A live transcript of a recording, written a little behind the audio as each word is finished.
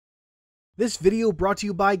This video brought to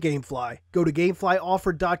you by Gamefly. Go to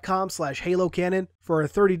gameflyoffer.com/halocanon for a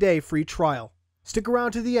 30-day free trial. Stick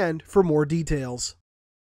around to the end for more details.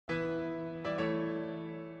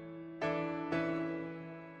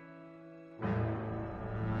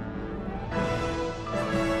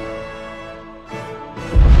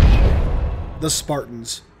 The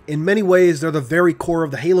Spartans. In many ways, they're the very core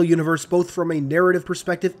of the Halo universe, both from a narrative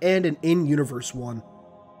perspective and an in-universe one.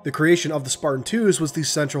 The creation of the Spartan 2s was the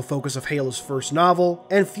central focus of Halo's first novel,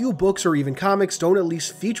 and few books or even comics don't at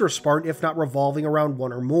least feature a Spartan if not revolving around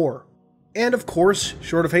one or more. And of course,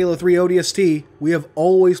 short of Halo 3 ODST, we have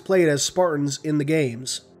always played as Spartans in the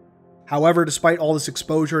games. However, despite all this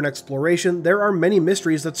exposure and exploration, there are many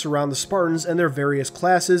mysteries that surround the Spartans and their various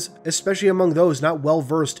classes, especially among those not well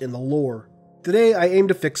versed in the lore. Today, I aim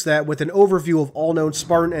to fix that with an overview of all known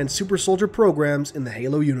Spartan and Super Soldier programs in the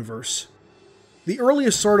Halo universe. The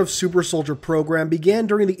earliest sort of Super Soldier program began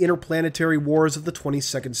during the interplanetary wars of the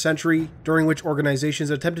 22nd century, during which organizations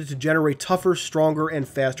attempted to generate tougher, stronger, and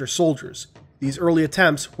faster soldiers. These early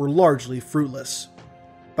attempts were largely fruitless.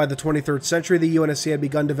 By the 23rd century, the UNSC had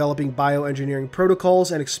begun developing bioengineering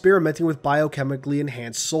protocols and experimenting with biochemically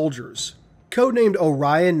enhanced soldiers. Codenamed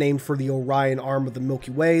Orion, named for the Orion arm of the Milky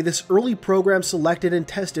Way, this early program selected and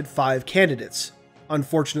tested 5 candidates.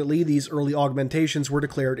 Unfortunately, these early augmentations were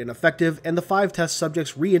declared ineffective, and the 5 test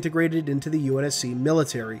subjects reintegrated into the UNSC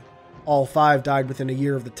military. All 5 died within a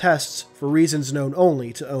year of the tests, for reasons known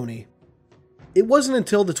only to Oni. It wasn't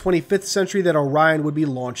until the 25th century that Orion would be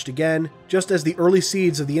launched again, just as the early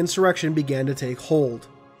seeds of the insurrection began to take hold.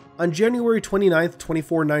 On January 29,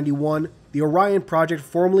 2491, the Orion project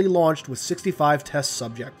formally launched with 65 test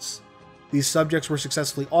subjects. These subjects were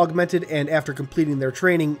successfully augmented, and after completing their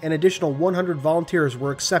training, an additional 100 volunteers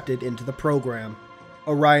were accepted into the program.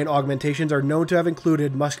 Orion augmentations are known to have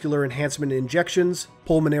included muscular enhancement injections,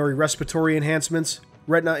 pulmonary respiratory enhancements,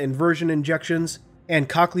 retina inversion injections, and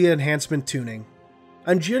cochlea enhancement tuning.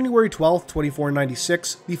 On January 12,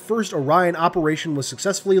 2496, the first Orion operation was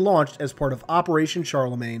successfully launched as part of Operation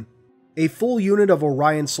Charlemagne. A full unit of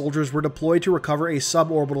Orion soldiers were deployed to recover a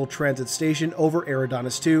suborbital transit station over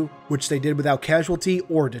Eridanus II, which they did without casualty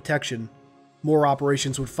or detection. More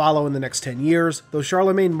operations would follow in the next 10 years, though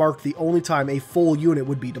Charlemagne marked the only time a full unit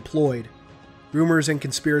would be deployed. Rumors and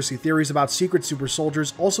conspiracy theories about secret super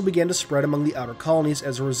soldiers also began to spread among the outer colonies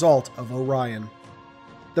as a result of Orion.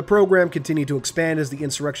 The program continued to expand as the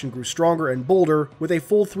insurrection grew stronger and bolder, with a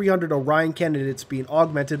full 300 Orion candidates being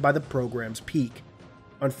augmented by the program's peak.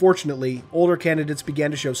 Unfortunately, older candidates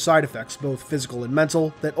began to show side effects, both physical and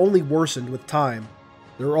mental, that only worsened with time.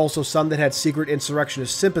 There were also some that had secret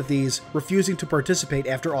insurrectionist sympathies, refusing to participate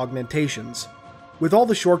after augmentations. With all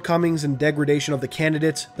the shortcomings and degradation of the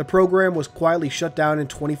candidates, the program was quietly shut down in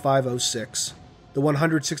 2506. The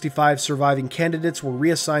 165 surviving candidates were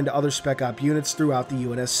reassigned to other Spec Op units throughout the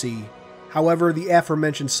UNSC. However, the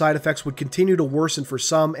aforementioned side effects would continue to worsen for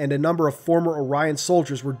some, and a number of former Orion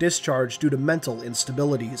soldiers were discharged due to mental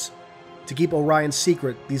instabilities. To keep Orion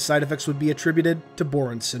secret, these side effects would be attributed to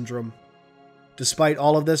Boren syndrome. Despite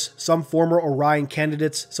all of this, some former Orion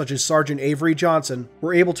candidates, such as Sergeant Avery Johnson,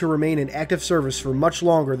 were able to remain in active service for much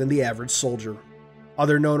longer than the average soldier.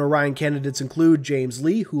 Other known Orion candidates include James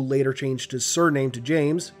Lee, who later changed his surname to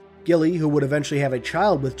James, Gilly, who would eventually have a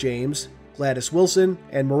child with James, Gladys Wilson,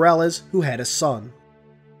 and Morales, who had a son.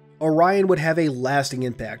 Orion would have a lasting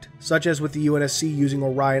impact, such as with the UNSC using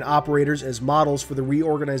Orion operators as models for the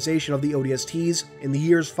reorganization of the ODSTs in the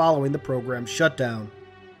years following the program's shutdown.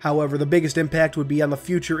 However, the biggest impact would be on the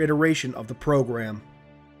future iteration of the program.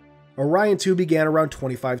 Orion 2 began around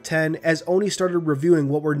 2510 as Oni started reviewing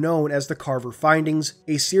what were known as the Carver Findings,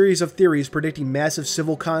 a series of theories predicting massive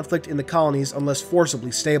civil conflict in the colonies unless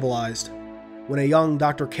forcibly stabilized. When a young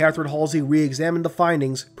Dr. Catherine Halsey re-examined the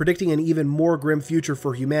findings, predicting an even more grim future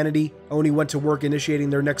for humanity, Oni went to work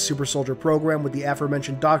initiating their next Super Soldier program with the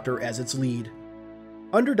aforementioned doctor as its lead.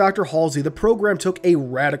 Under Dr. Halsey, the program took a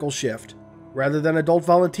radical shift. Rather than adult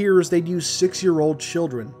volunteers, they'd use 6-year-old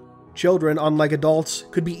children. Children, unlike adults,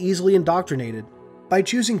 could be easily indoctrinated. By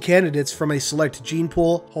choosing candidates from a select gene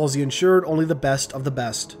pool, Halsey ensured only the best of the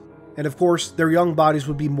best. And of course, their young bodies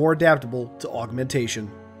would be more adaptable to augmentation.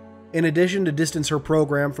 In addition to distance her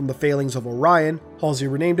program from the failings of Orion, Halsey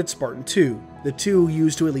renamed it Spartan 2, the 2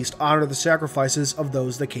 used to at least honor the sacrifices of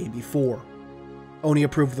those that came before. Oni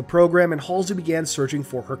approved the program, and Halsey began searching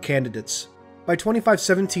for her candidates. By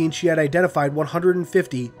 2517, she had identified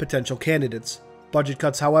 150 potential candidates. Budget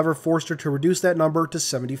cuts, however, forced her to reduce that number to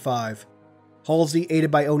 75. Halsey,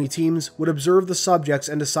 aided by Oni teams, would observe the subjects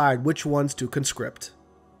and decide which ones to conscript.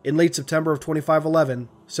 In late September of 2511,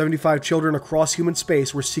 75 children across human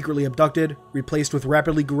space were secretly abducted, replaced with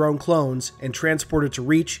rapidly grown clones, and transported to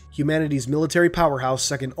Reach, humanity's military powerhouse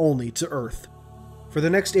second only to Earth. For the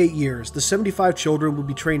next 8 years, the 75 children would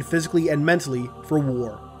be trained physically and mentally for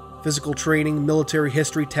war. Physical training, military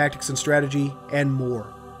history, tactics and strategy, and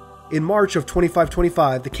more. In March of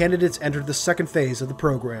 2525, the candidates entered the second phase of the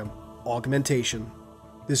program, augmentation.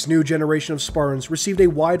 This new generation of Spartans received a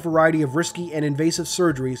wide variety of risky and invasive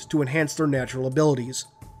surgeries to enhance their natural abilities.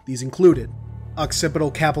 These included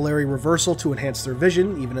occipital capillary reversal to enhance their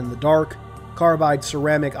vision, even in the dark, carbide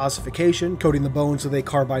ceramic ossification, coating the bones with a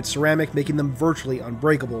carbide ceramic, making them virtually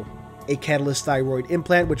unbreakable, a catalyst thyroid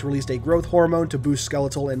implant which released a growth hormone to boost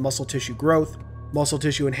skeletal and muscle tissue growth, muscle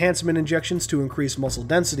tissue enhancement injections to increase muscle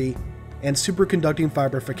density, and superconducting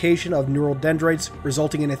fibrification of neural dendrites,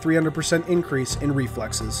 resulting in a 300% increase in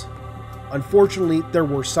reflexes. Unfortunately, there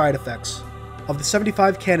were side effects. Of the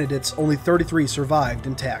 75 candidates, only 33 survived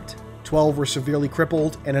intact. 12 were severely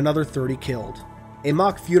crippled, and another 30 killed. A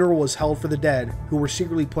mock funeral was held for the dead, who were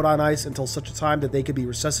secretly put on ice until such a time that they could be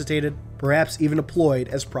resuscitated, perhaps even deployed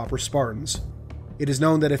as proper Spartans. It is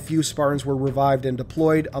known that a few Spartans were revived and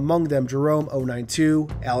deployed, among them Jerome 092,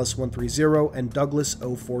 Alice 130, and Douglas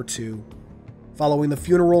 042. Following the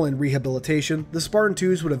funeral and rehabilitation, the Spartan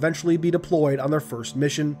IIs would eventually be deployed on their first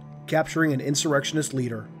mission, capturing an insurrectionist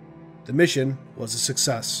leader. The mission was a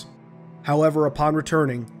success. However, upon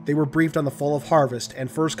returning, they were briefed on the fall of Harvest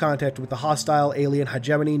and first contact with the hostile alien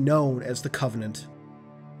hegemony known as the Covenant.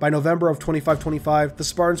 By November of 2525, the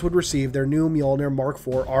Spartans would receive their new Mjolnir Mark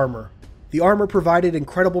IV armor. The armor provided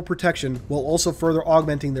incredible protection while also further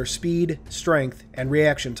augmenting their speed, strength, and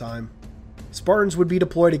reaction time. Spartans would be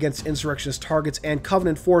deployed against insurrectionist targets and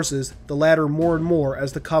Covenant forces, the latter more and more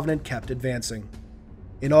as the Covenant kept advancing.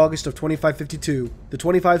 In August of 2552, the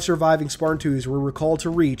 25 surviving Spartan IIs were recalled to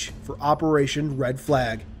Reach for Operation Red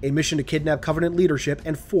Flag, a mission to kidnap Covenant leadership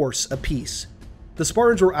and force a peace. The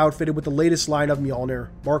Spartans were outfitted with the latest line of Mjolnir,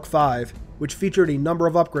 Mark V, which featured a number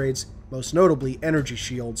of upgrades, most notably energy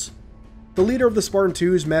shields. The leader of the Spartan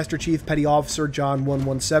IIs, Master Chief Petty Officer John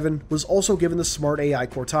 117, was also given the smart AI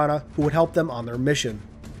Cortana, who would help them on their mission.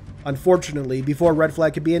 Unfortunately, before Red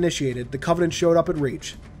Flag could be initiated, the Covenant showed up at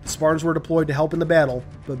Reach. The Spartans were deployed to help in the battle,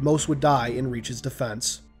 but most would die in Reach's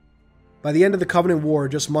defense. By the end of the Covenant War,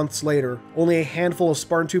 just months later, only a handful of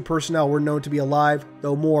Spartan II personnel were known to be alive,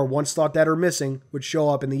 though more once thought dead or missing would show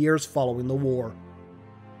up in the years following the war.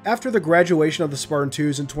 After the graduation of the Spartan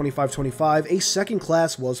IIs in 2525, a second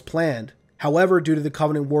class was planned. However, due to the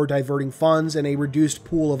Covenant War diverting funds and a reduced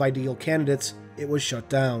pool of ideal candidates, it was shut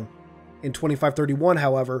down. In 2531,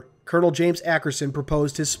 however, Colonel James Ackerson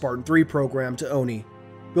proposed his Spartan III program to Oni.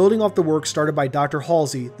 Building off the work started by Dr.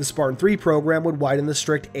 Halsey, the Spartan III program would widen the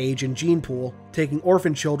strict age and gene pool, taking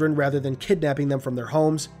orphan children rather than kidnapping them from their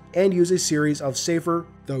homes, and use a series of safer,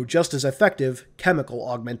 though just as effective, chemical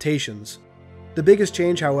augmentations. The biggest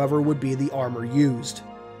change, however, would be the armor used.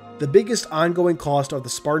 The biggest ongoing cost of the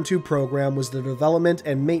Spartan II program was the development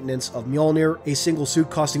and maintenance of Mjolnir, a single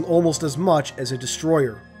suit costing almost as much as a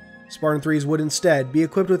destroyer. Spartan IIIs would instead be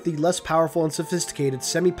equipped with the less powerful and sophisticated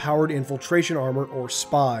semi-powered infiltration armor, or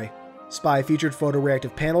SPY. SPY featured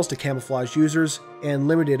photoreactive panels to camouflage users and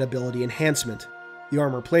limited ability enhancement. The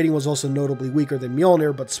armor plating was also notably weaker than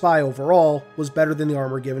Mjolnir, but SPY overall was better than the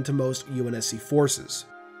armor given to most UNSC forces.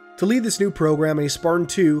 To lead this new program, a Spartan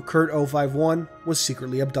II, Kurt 051, was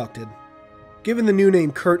secretly abducted. Given the new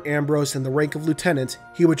name Kurt Ambrose and the rank of lieutenant,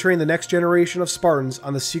 he would train the next generation of Spartans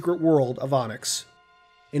on the secret world of Onyx.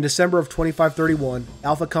 In December of 2531,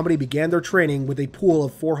 Alpha Company began their training with a pool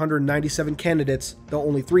of 497 candidates, though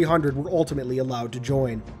only 300 were ultimately allowed to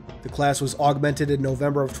join. The class was augmented in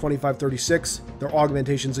November of 2536, their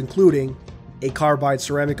augmentations including a carbide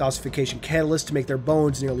ceramic ossification catalyst to make their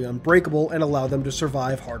bones nearly unbreakable and allow them to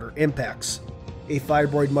survive harder impacts, a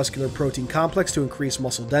fibroid muscular protein complex to increase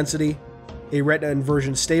muscle density, a retina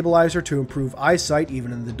inversion stabilizer to improve eyesight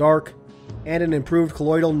even in the dark, and an improved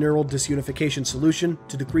colloidal neural disunification solution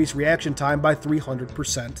to decrease reaction time by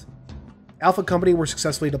 300%. Alpha Company were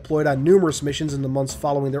successfully deployed on numerous missions in the months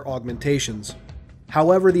following their augmentations.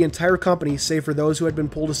 However, the entire company, save for those who had been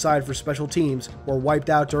pulled aside for special teams, were wiped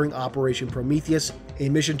out during Operation Prometheus, a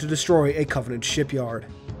mission to destroy a Covenant shipyard.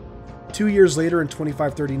 2 years later, in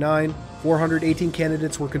 2539, 418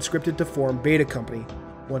 candidates were conscripted to form Beta Company.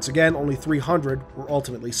 Once again, only 300 were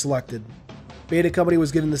ultimately selected. Beta Company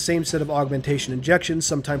was given the same set of augmentation injections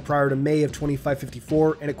sometime prior to May of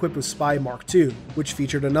 2554 and equipped with SPY Mark II, which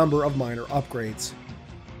featured a number of minor upgrades.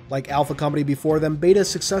 Like Alpha Company before them, Beta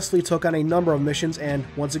successfully took on a number of missions and,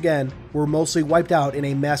 once again, were mostly wiped out in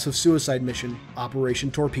a massive suicide mission,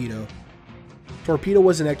 Operation Torpedo. Torpedo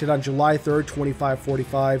was enacted on July 3,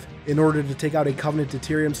 2545, in order to take out a Covenant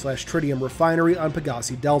deuterium/tritium refinery on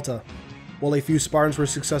Pegasi Delta. While a few Spartans were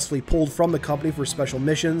successfully pulled from the company for special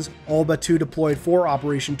missions, all but 2 deployed for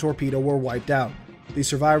Operation Torpedo were wiped out. The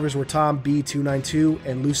survivors were Tom B-292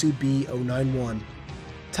 and Lucy B-091.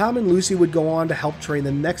 Tom and Lucy would go on to help train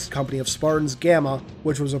the next company of Spartans, Gamma,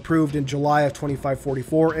 which was approved in July of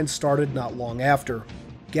 2544 and started not long after.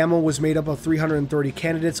 Gamma was made up of 330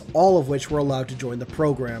 candidates, all of which were allowed to join the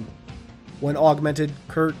program. When augmented,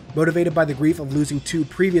 Kurt, motivated by the grief of losing 2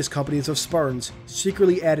 previous companies of Spartans,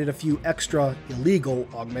 secretly added a few extra, illegal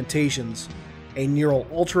augmentations. A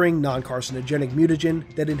neural-altering, non-carcinogenic mutagen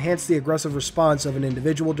that enhanced the aggressive response of an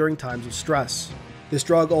individual during times of stress. This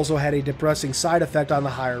drug also had a depressing side effect on the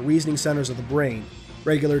higher reasoning centers of the brain.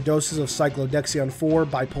 Regular doses of cyclodexion-4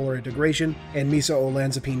 bipolar integration and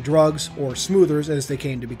mesoolanzapine drugs, or smoothers as they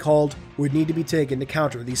came to be called, would need to be taken to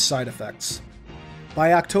counter these side effects.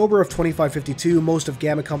 By October of 2552, most of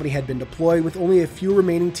Gamma Company had been deployed, with only a few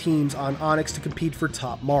remaining teams on Onyx to compete for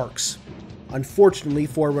top marks. Unfortunately,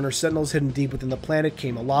 Forerunner Sentinels hidden deep within the planet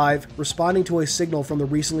came alive, responding to a signal from the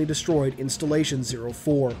recently destroyed Installation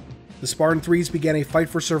 04. The Spartan 3s began a fight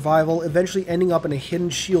for survival, eventually ending up in a hidden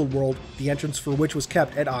shield world, the entrance for which was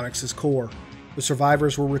kept at Onyx's core. The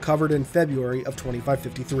survivors were recovered in February of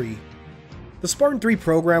 2553. The Spartan 3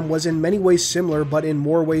 program was in many ways similar, but in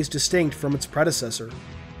more ways distinct from its predecessor.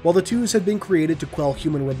 While the 2s had been created to quell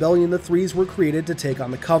human rebellion, the 3s were created to take on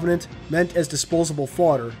the Covenant, meant as disposable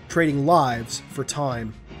fodder, trading lives for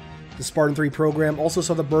time. The Spartan 3 program also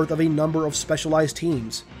saw the birth of a number of specialized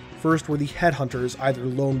teams. First were the Headhunters, either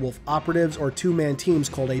lone wolf operatives or 2-man teams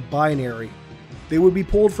called a binary. They would be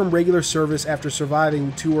pulled from regular service after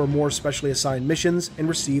surviving 2 or more specially assigned missions and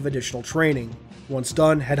receive additional training. Once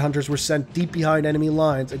done, Headhunters were sent deep behind enemy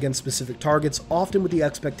lines against specific targets, often with the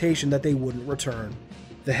expectation that they wouldn't return.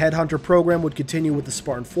 The Headhunter program would continue with the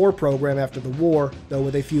Spartan 4 program after the war, though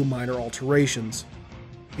with a few minor alterations.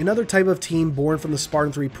 Another type of team born from the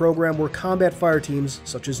Spartan 3 program were combat fire teams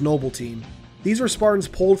such as Noble Team. These were Spartans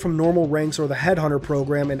pulled from normal ranks or the Headhunter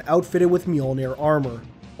program and outfitted with Mjolnir armor.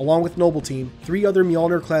 Along with Noble Team, 3 other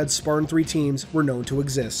Mjolnir-clad Spartan 3 teams were known to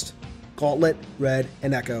exist: Gauntlet, Red,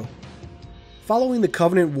 and Echo. Following the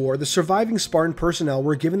Covenant War, the surviving Spartan personnel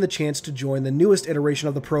were given the chance to join the newest iteration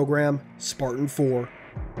of the program, Spartan 4.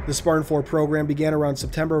 The Spartan 4 program began around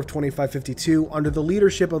September of 2552 under the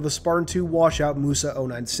leadership of the Spartan 2 washout Musa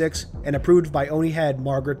 096 and approved by Oni head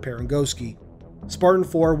Margaret Perengoski. Spartan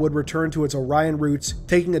 4 would return to its Orion roots,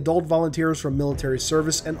 taking adult volunteers from military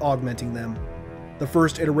service and augmenting them. The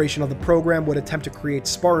first iteration of the program would attempt to create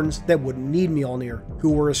Spartans that wouldn't need Mjolnir, who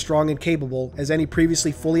were as strong and capable as any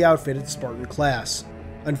previously fully outfitted Spartan class.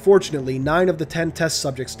 Unfortunately, 9 of the 10 test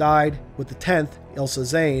subjects died, with the 10th, Ilsa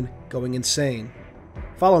Zane, going insane.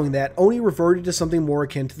 Following that, Oni reverted to something more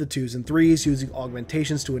akin to the 2s and 3s, using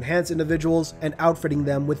augmentations to enhance individuals and outfitting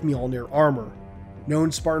them with Mjolnir armor.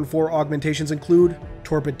 Known Spartan 4 augmentations include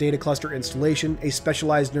Torpid Data Cluster Installation, a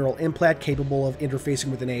specialized neural implant capable of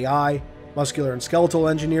interfacing with an AI, muscular and skeletal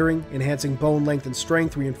engineering, enhancing bone length and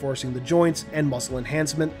strength, reinforcing the joints, and muscle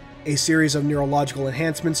enhancement, a series of neurological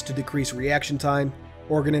enhancements to decrease reaction time,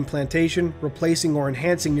 organ implantation, replacing or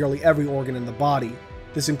enhancing nearly every organ in the body.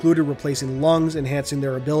 This included replacing lungs, enhancing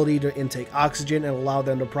their ability to intake oxygen and allow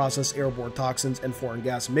them to process airborne toxins and foreign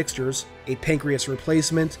gas mixtures, a pancreas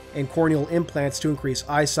replacement, and corneal implants to increase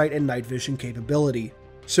eyesight and night vision capability.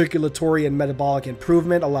 Circulatory and metabolic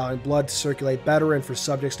improvement, allowing blood to circulate better and for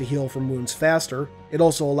subjects to heal from wounds faster. It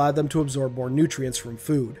also allowed them to absorb more nutrients from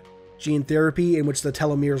food. Gene therapy, in which the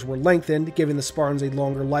telomeres were lengthened, giving the Spartans a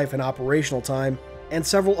longer life and operational time, and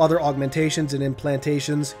several other augmentations and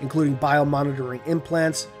implantations, including biomonitoring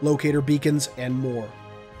implants, locator beacons, and more.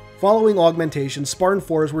 Following augmentation, Spartan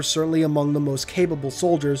 4s were certainly among the most capable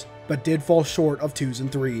soldiers, but did fall short of 2s and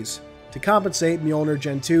 3s. To compensate, Mjolnir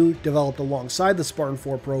Gen 2, developed alongside the Spartan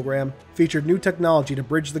 4 program, featured new technology to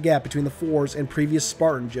bridge the gap between the 4s and previous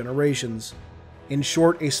Spartan generations. In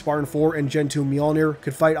short, a Spartan 4 and Gen 2 Mjolnir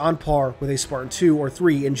could fight on par with a Spartan 2 or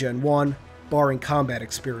 3 in Gen 1, barring combat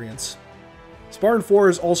experience. Spartan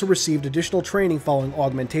 4s also received additional training following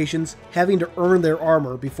augmentations, having to earn their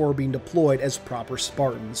armor before being deployed as proper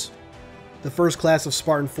Spartans. The first class of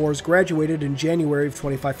Spartan 4s graduated in January of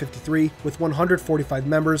 2553 with 145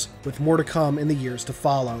 members, with more to come in the years to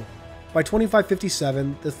follow. By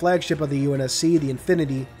 2557, the flagship of the UNSC, the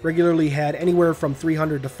Infinity, regularly had anywhere from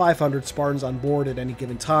 300 to 500 Spartans on board at any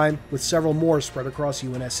given time, with several more spread across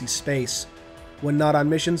UNSC space. When not on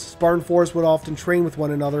missions, Spartan 4s would often train with one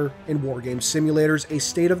another in wargame simulators, a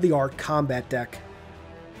state-of-the-art combat deck.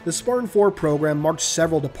 The Spartan 4 program marked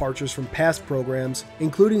several departures from past programs,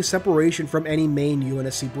 including separation from any main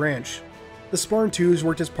UNSC branch. The Spartan 2s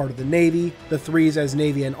worked as part of the Navy, the 3s as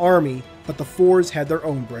Navy and Army, but the 4s had their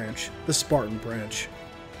own branch, the Spartan branch.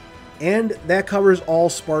 And that covers all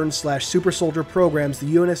Spartan/Super Soldier programs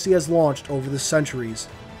the UNSC has launched over the centuries.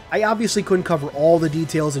 I obviously couldn't cover all the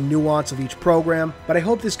details and nuance of each program, but I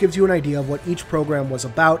hope this gives you an idea of what each program was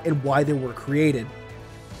about and why they were created.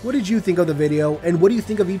 What did you think of the video, and what do you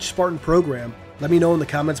think of each Spartan program? Let me know in the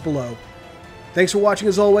comments below. Thanks for watching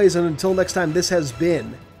as always, and until next time, this has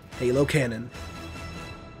been Halo Canon.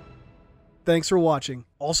 Thanks for watching.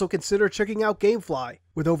 Also consider checking out GameFly.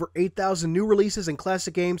 With over 8,000 new releases and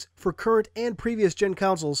classic games for current and previous gen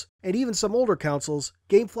consoles, and even some older consoles,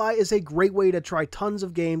 GameFly is a great way to try tons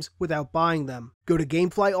of games without buying them. Go to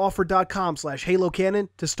GameflyOffer.com/HaloCanon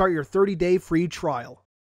to start your 30-day free trial.